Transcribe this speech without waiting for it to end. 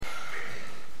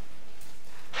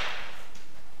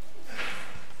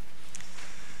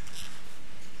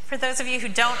For those of you who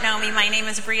don't know me, my name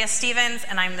is Bria Stevens,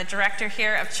 and I'm the director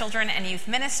here of Children and Youth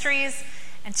Ministries.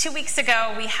 And 2 weeks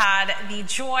ago, we had the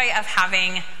joy of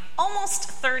having almost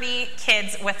 30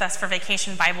 kids with us for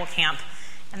Vacation Bible Camp.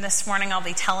 And this morning, I'll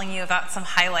be telling you about some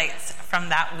highlights from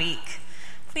that week.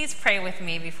 Please pray with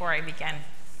me before I begin.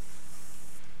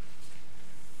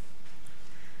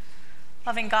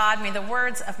 Loving God, may the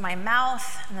words of my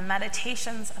mouth and the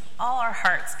meditations of all our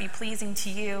hearts be pleasing to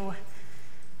you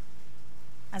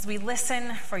as we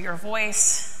listen for your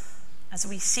voice, as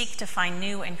we seek to find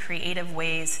new and creative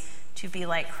ways to be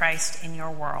like Christ in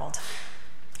your world.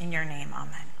 In your name,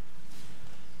 amen.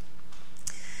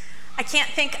 I can't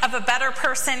think of a better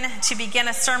person to begin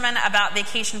a sermon about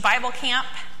Vacation Bible Camp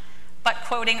but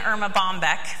quoting Erma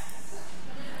Bombeck.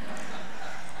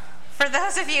 For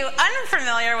those of you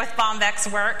unfamiliar with Bombeck's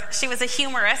work, she was a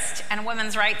humorist and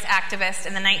women's rights activist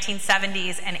in the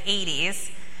 1970s and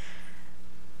 80s.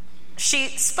 She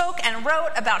spoke and wrote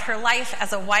about her life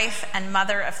as a wife and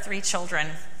mother of 3 children.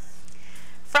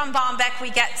 From Bombeck,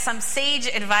 we get some sage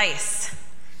advice,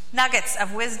 nuggets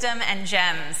of wisdom and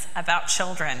gems about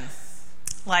children.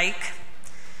 Like,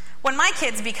 when my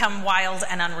kids become wild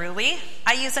and unruly,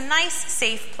 I use a nice,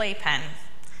 safe playpen.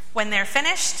 When they're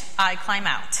finished, I climb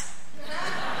out.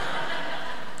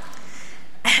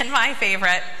 And my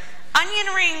favorite,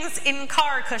 onion rings in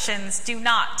car cushions do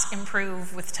not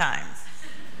improve with time.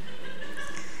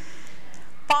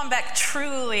 Bombeck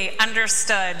truly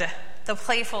understood the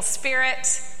playful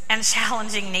spirit and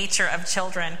challenging nature of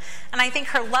children. And I think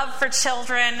her love for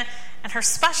children and her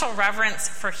special reverence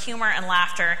for humor and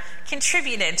laughter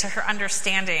contributed to her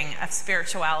understanding of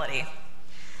spirituality.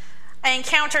 I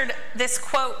encountered this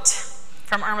quote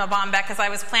from Erma Bombeck as I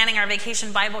was planning our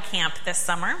Vacation Bible Camp this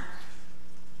summer.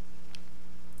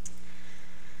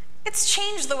 It's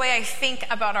changed the way I think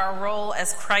about our role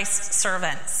as Christ's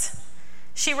servants.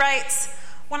 She writes,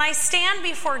 "When I stand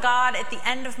before God at the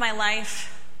end of my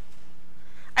life,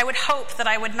 I would hope that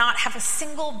I would not have a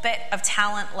single bit of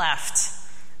talent left,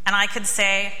 and I could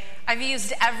say, I've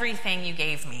used everything you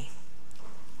gave me."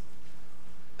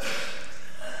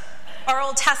 Our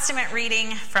Old Testament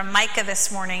reading from Micah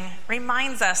this morning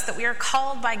reminds us that we are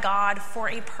called by God for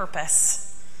a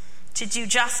purpose, to do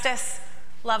justice,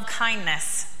 love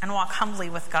kindness, and walk humbly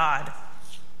with God.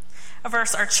 A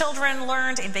verse our children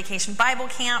learned in Vacation Bible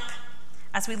Camp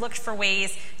as we looked for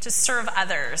ways to serve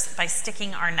others by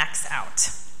sticking our necks out.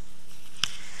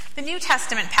 The New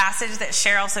Testament passage that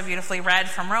Cheryl so beautifully read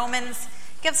from Romans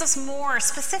gives us more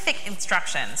specific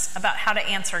instructions about how to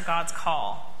answer God's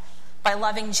call by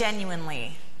loving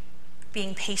genuinely,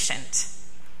 being patient,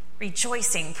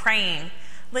 rejoicing, praying,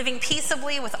 living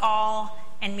peaceably with all,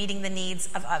 and meeting the needs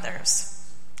of others,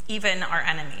 even our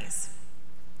enemies.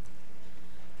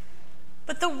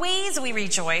 But the ways we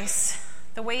rejoice,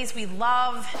 the ways we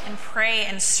love and pray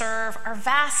and serve are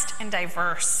vast and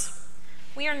diverse.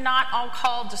 We are not all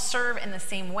called to serve in the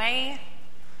same way.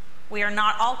 We are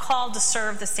not all called to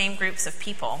serve the same groups of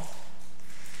people.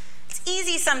 It's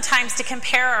easy sometimes to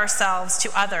compare ourselves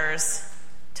to others,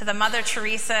 to the Mother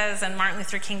Teresas and Martin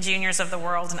Luther King Jr.'s of the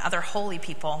world and other holy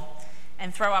people,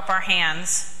 and throw up our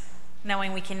hands,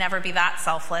 knowing we can never be that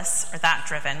selfless or that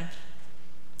driven.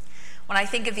 When I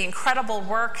think of the incredible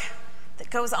work that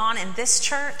goes on in this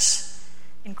church,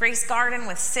 in Grace Garden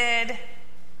with Sid,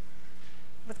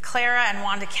 with Clara and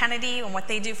Wanda Kennedy, and what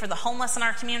they do for the homeless in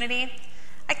our community,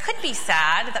 I could be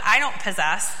sad that I don't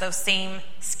possess those same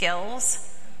skills,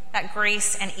 that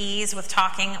grace and ease with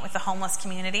talking with the homeless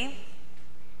community,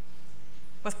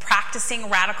 with practicing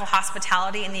radical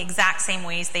hospitality in the exact same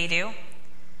ways they do.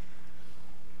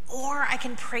 Or I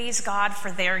can praise God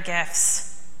for their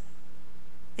gifts,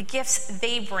 the gifts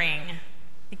they bring,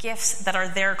 the gifts that are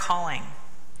their calling.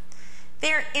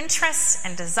 Their interests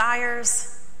and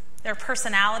desires, their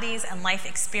personalities and life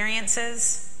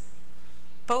experiences,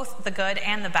 both the good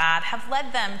and the bad, have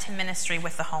led them to ministry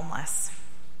with the homeless.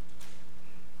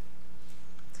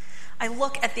 I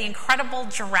look at the incredible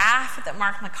giraffe that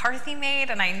Mark McCarthy made,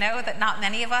 and I know that not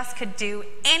many of us could do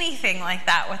anything like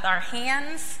that with our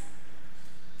hands.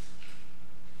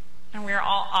 And we're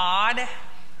all awed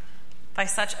by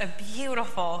such a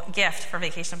beautiful gift for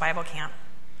Vacation Bible Camp.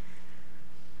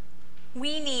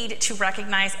 We need to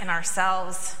recognize in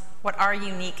ourselves what our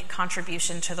unique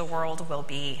contribution to the world will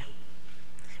be.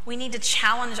 We need to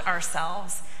challenge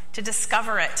ourselves to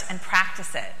discover it and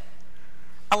practice it,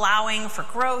 allowing for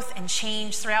growth and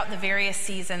change throughout the various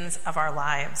seasons of our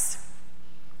lives.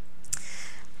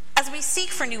 As we seek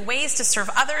for new ways to serve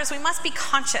others, we must be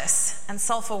conscious and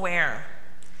self-aware.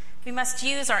 We must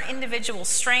use our individual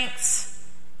strengths,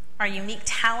 our unique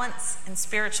talents and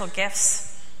spiritual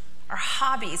gifts, our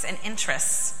hobbies and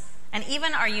interests, and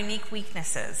even our unique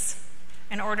weaknesses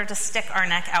in order to stick our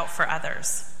neck out for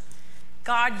others.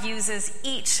 God uses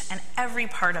each and every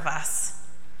part of us.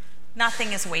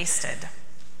 Nothing is wasted.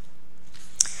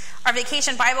 Our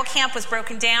Vacation Bible Camp was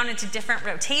broken down into different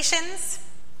rotations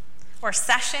or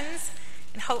sessions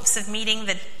in hopes of meeting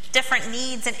the different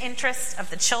needs and interests of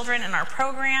the children in our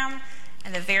program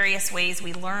and the various ways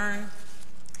we learn.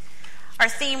 Our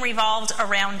theme revolved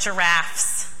around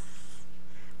giraffes.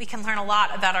 We can learn a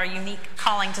lot about our unique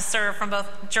calling to serve from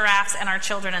both giraffes and our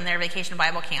children in their Vacation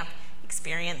Bible Camp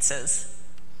experiences.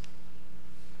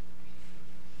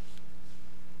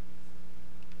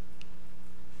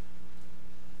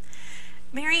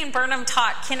 Marion Burnham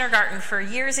taught kindergarten for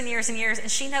years and years and years, and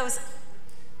she knows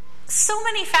so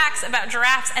many facts about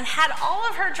giraffes and had all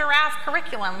of her giraffe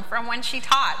curriculum from when she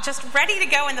taught just ready to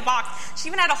go in the box. She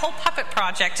even had a whole puppet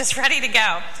project just ready to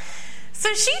go.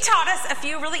 So she taught us a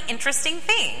few really interesting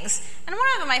things. And one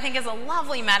of them, I think, is a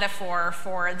lovely metaphor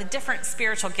for the different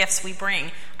spiritual gifts we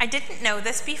bring. I didn't know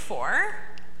this before,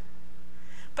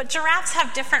 but giraffes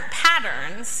have different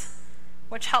patterns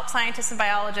which help scientists and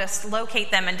biologists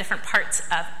locate them in different parts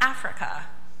of Africa.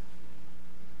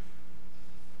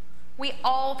 We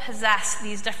all possess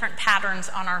these different patterns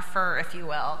on our fur, if you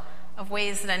will, of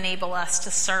ways that enable us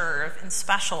to serve in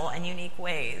special and unique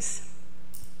ways.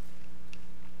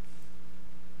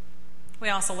 We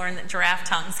also learned that giraffe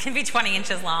tongues can be 20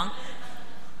 inches long.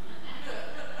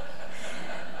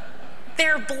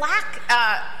 They're black,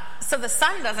 so the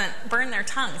sun doesn't burn their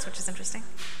tongues, which is interesting.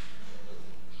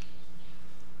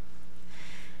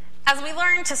 As we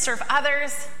learn to serve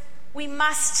others, we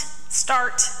must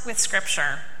start with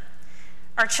Scripture.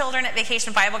 Our children at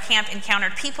Vacation Bible Camp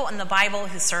encountered people in the Bible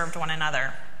who served one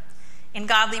another. In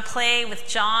Godly Play with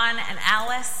John and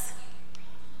Alice,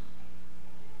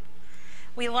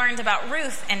 we learned about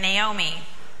Ruth and Naomi,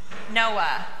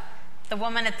 Noah, the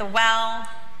woman at the well,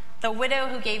 the widow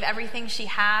who gave everything she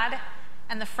had,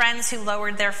 and the friends who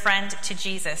lowered their friend to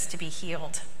Jesus to be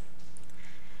healed.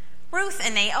 Ruth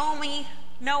and Naomi,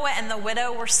 Noah and the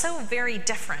widow were so very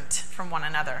different from one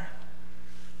another.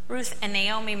 Ruth and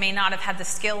Naomi may not have had the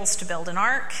skills to build an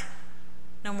ark,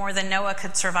 no more than Noah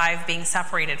could survive being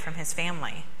separated from his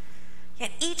family.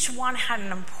 Yet each one had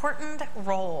an important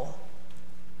role.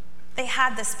 They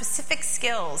had the specific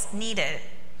skills needed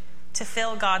to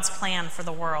fill God's plan for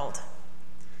the world.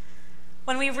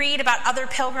 When we read about other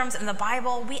pilgrims in the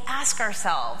Bible, we ask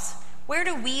ourselves, where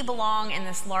do we belong in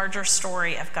this larger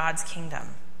story of God's kingdom?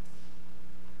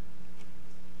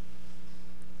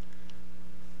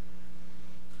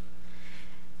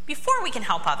 Before we can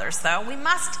help others, though, we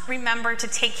must remember to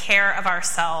take care of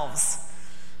ourselves.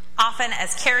 Often,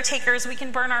 as caretakers, we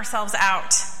can burn ourselves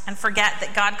out and forget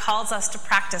that God calls us to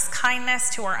practice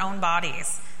kindness to our own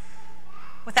bodies.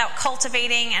 Without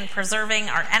cultivating and preserving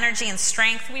our energy and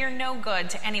strength, we are no good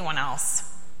to anyone else.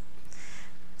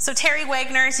 So Terry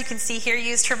Wagner, as you can see here,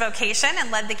 used her vocation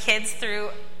and led the kids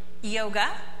through yoga.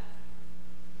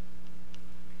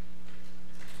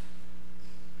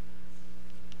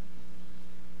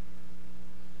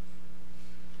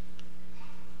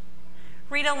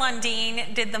 Rita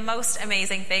Lundeen did the most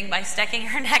amazing thing by sticking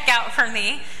her neck out for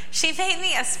me. She made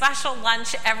me a special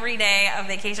lunch every day of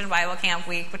Vacation Bible Camp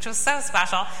week, which was so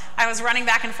special. I was running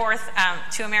back and forth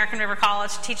to American River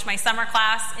College to teach my summer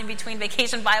class in between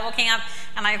Vacation Bible Camp,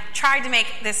 and I tried to make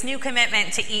this new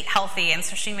commitment to eat healthy, and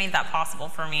so she made that possible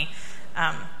for me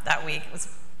that week. It was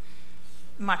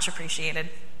much appreciated.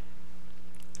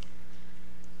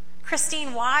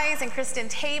 Christine Wise and Kristen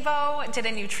Tabo did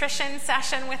a nutrition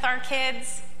session with our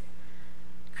kids.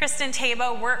 Kristen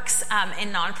Tabo works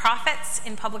in nonprofits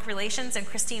in public relations, and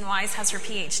Christine Wise has her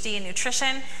PhD in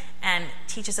nutrition and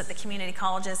teaches at the community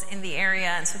colleges in the area.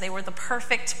 And so they were the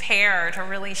perfect pair to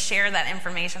really share that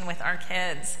information with our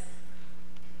kids.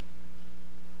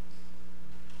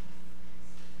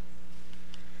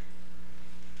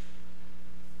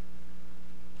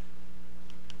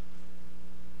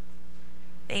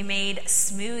 They made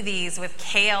smoothies with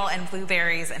kale and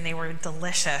blueberries, and they were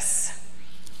delicious.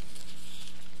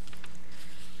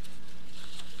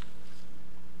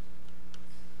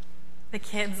 The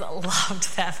kids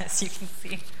loved them, as you can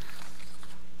see.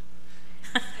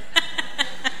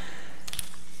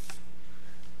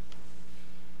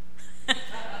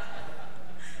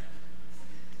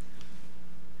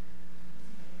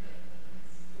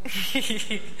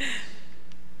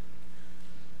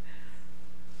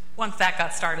 Once that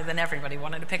got started, then everybody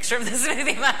wanted a picture of the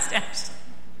smoothie mustache.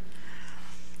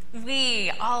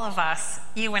 We, all of us,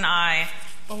 you and I,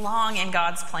 belong in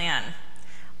God's plan.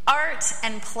 Art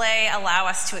and play allow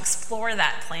us to explore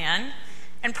that plan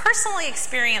and personally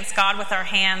experience God with our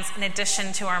hands in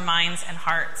addition to our minds and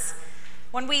hearts.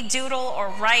 When we doodle or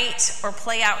write or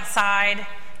play outside,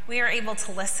 we are able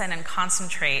to listen and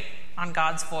concentrate on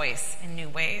God's voice in new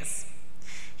ways.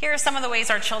 Here are some of the ways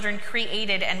our children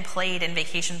created and played in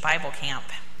Vacation Bible Camp.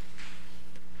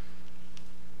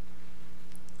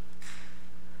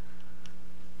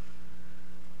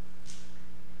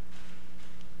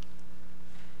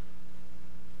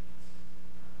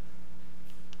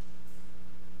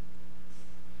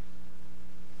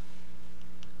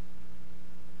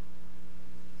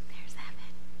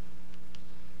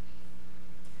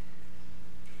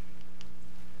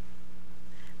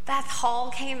 Beth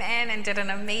Hall came in and did an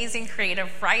amazing creative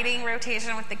writing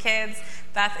rotation with the kids.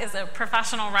 Beth is a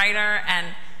professional writer, and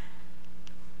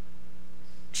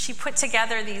she put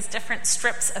together these different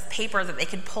strips of paper that they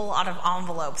could pull out of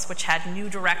envelopes, which had new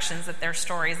directions that their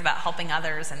stories about helping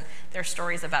others and their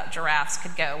stories about giraffes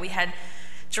could go. We had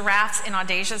giraffes in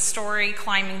Audasia's story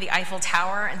climbing the Eiffel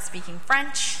Tower and speaking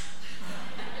French.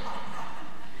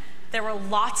 There were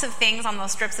lots of things on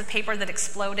those strips of paper that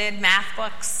exploded: math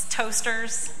books,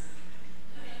 toasters.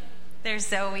 There's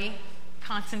Zoe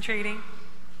concentrating.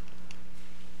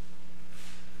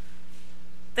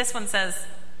 This one says,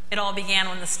 "It all began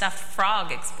when the stuffed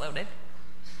frog exploded."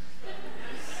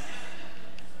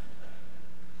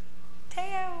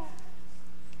 Teo.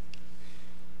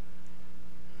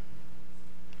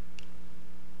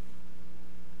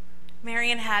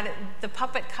 Marion had the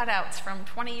puppet cutouts from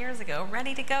 20 years ago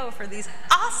ready to go for these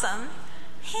awesome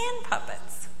hand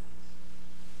puppets.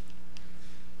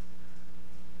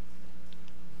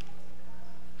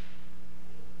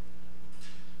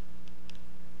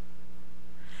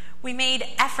 We made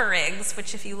efferigs,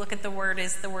 which if you look at the word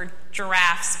is the word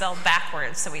giraffe spelled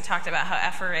backwards. So we talked about how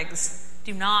efferigs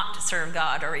do not serve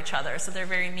God or each other, so they're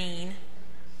very mean.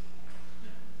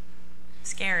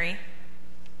 Scary.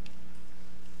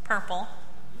 Purple.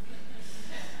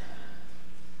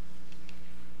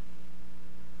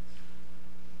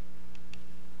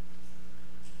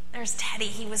 There's Teddy.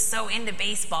 He was so into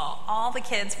baseball. All the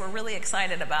kids were really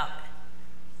excited about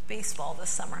baseball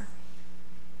this summer.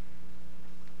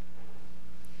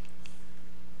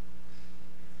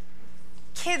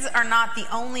 Kids are not the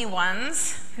only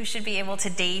ones who should be able to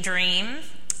daydream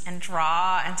and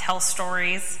draw and tell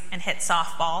stories and hit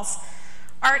softballs.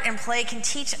 Art and play can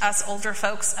teach us older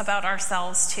folks about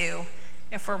ourselves too,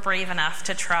 if we're brave enough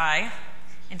to try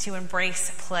and to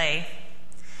embrace play.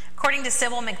 According to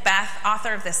Sybil Macbeth,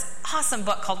 author of this awesome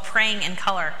book called Praying in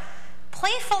Color,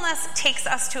 playfulness takes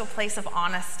us to a place of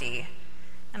honesty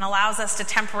and allows us to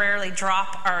temporarily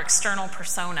drop our external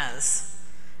personas.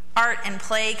 Art and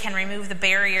play can remove the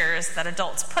barriers that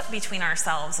adults put between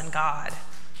ourselves and God.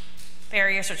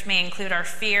 Barriers which may include our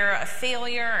fear of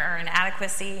failure or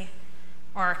inadequacy,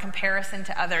 or our comparison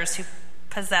to others who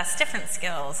possess different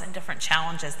skills and different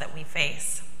challenges that we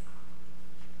face.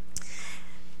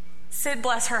 Sid,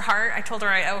 bless her heart, I told her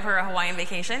I owe her a Hawaiian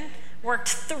vacation, worked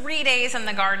 3 days in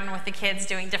the garden with the kids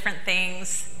doing different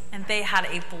things, and they had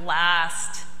a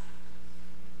blast.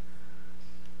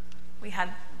 We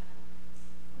had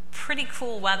pretty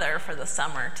cool weather for the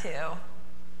summer, too.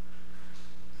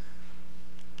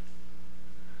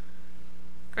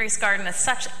 Grace Garden is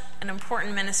such an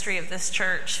important ministry of this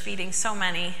church, feeding so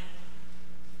many.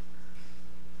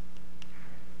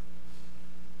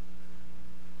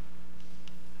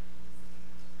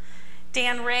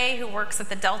 Dan Ray, who works at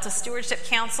the Delta Stewardship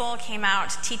Council, came out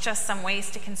to teach us some ways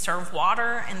to conserve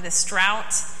water in this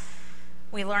drought.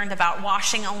 We learned about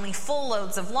washing only full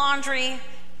loads of laundry,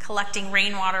 collecting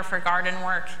rainwater for garden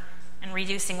work, and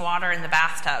reducing water in the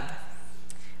bathtub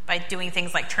by doing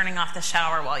things like turning off the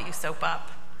shower while you soap up.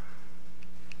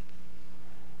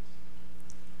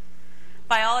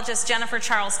 Biologist Jennifer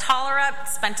Charles Tollerup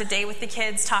spent a day with the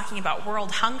kids talking about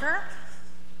world hunger,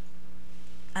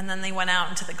 and then they went out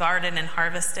into the garden and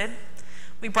harvested.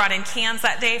 We brought in cans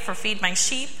that day for Feed My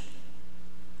Sheep.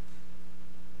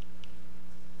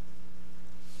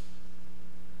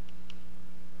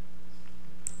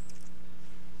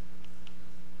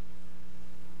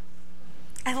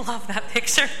 I love that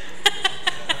picture.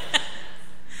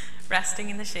 Resting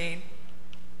in the shade.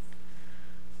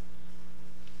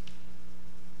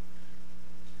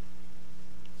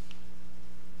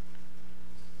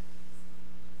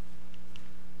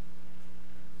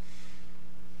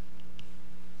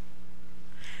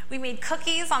 We made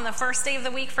cookies on the first day of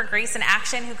the week for Grace in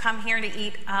Action, who come here to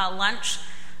eat lunch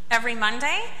every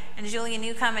Monday. And Julia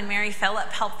Newcomb and Mary Phillip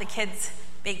helped the kids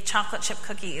bake chocolate chip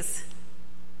cookies.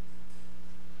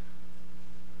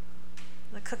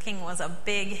 The cooking was a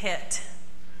big hit.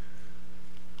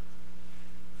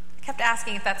 I kept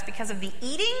asking if that's because of the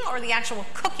eating or the actual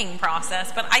cooking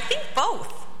process, but I think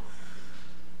both.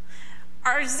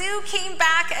 Our zoo came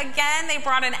back again. They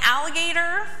brought an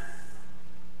alligator,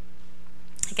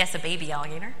 I guess a baby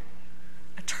alligator,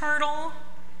 a turtle,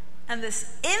 and this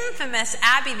infamous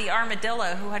Abby the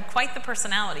armadillo, who had quite the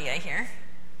personality, I hear.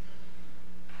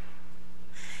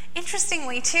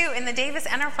 Interestingly, too, in the Davis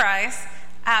Enterprise,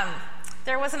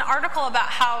 there was an article about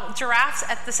how giraffes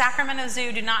at the Sacramento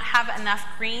Zoo do not have enough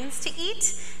greens to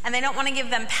eat, and they don't want to give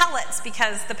them pellets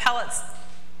because the pellets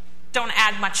don't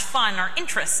add much fun or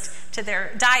interest to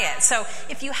their diet. So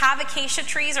if you have acacia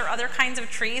trees or other kinds of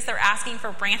trees, they're asking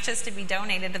for branches to be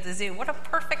donated to the zoo. What a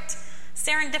perfect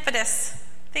serendipitous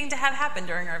thing to have happen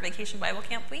during our Vacation Bible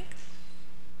Camp week.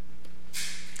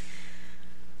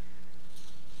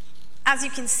 As you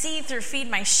can see through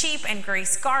Feed My Sheep and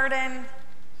Grace Garden,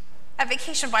 at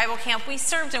Vacation Bible Camp, we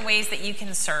served in ways that you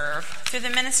can serve through the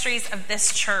ministries of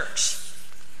this church.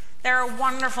 There are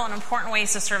wonderful and important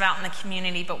ways to serve out in the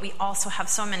community, but we also have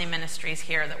so many ministries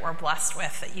here that we're blessed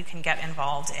with that you can get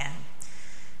involved in.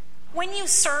 When you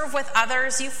serve with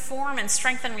others, you form and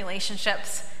strengthen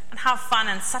relationships and have fun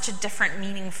in such a different,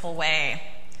 meaningful way.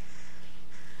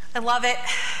 I love it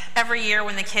every year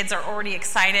when the kids are already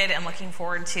excited and looking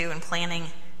forward to and planning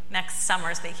next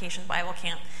summer's Vacation Bible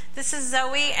Camp. This is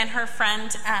Zoe and her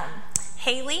friend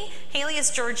Haley. Haley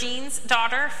is Georgine's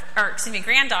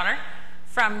granddaughter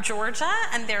from Georgia,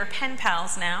 and they're pen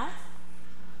pals now.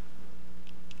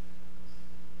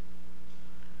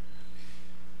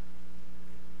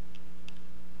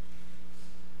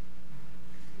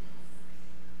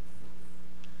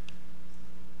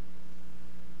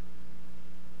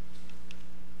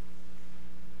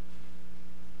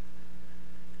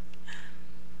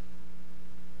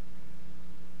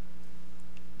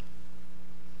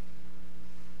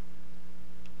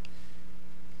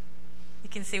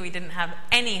 You can see we didn't have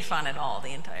any fun at all the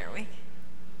entire week.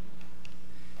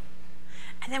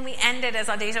 And then we ended, as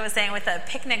Audacia was saying, with a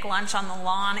picnic lunch on the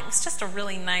lawn. It was just a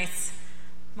really nice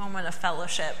moment of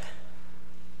fellowship.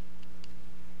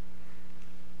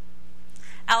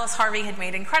 Alice Harvey had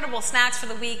made incredible snacks for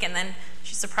the week, and then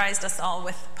she surprised us all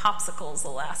with popsicles the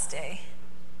last day.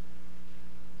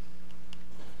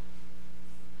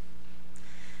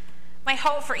 My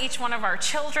hope for each one of our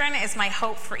children is my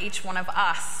hope for each one of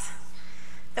us,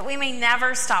 that we may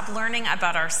never stop learning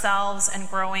about ourselves and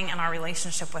growing in our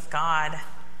relationship with God,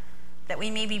 that we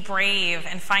may be brave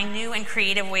and find new and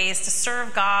creative ways to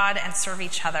serve God and serve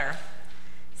each other,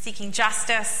 seeking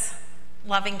justice,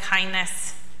 loving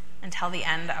kindness, until the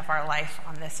end of our life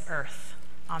on this earth.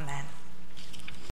 Amen.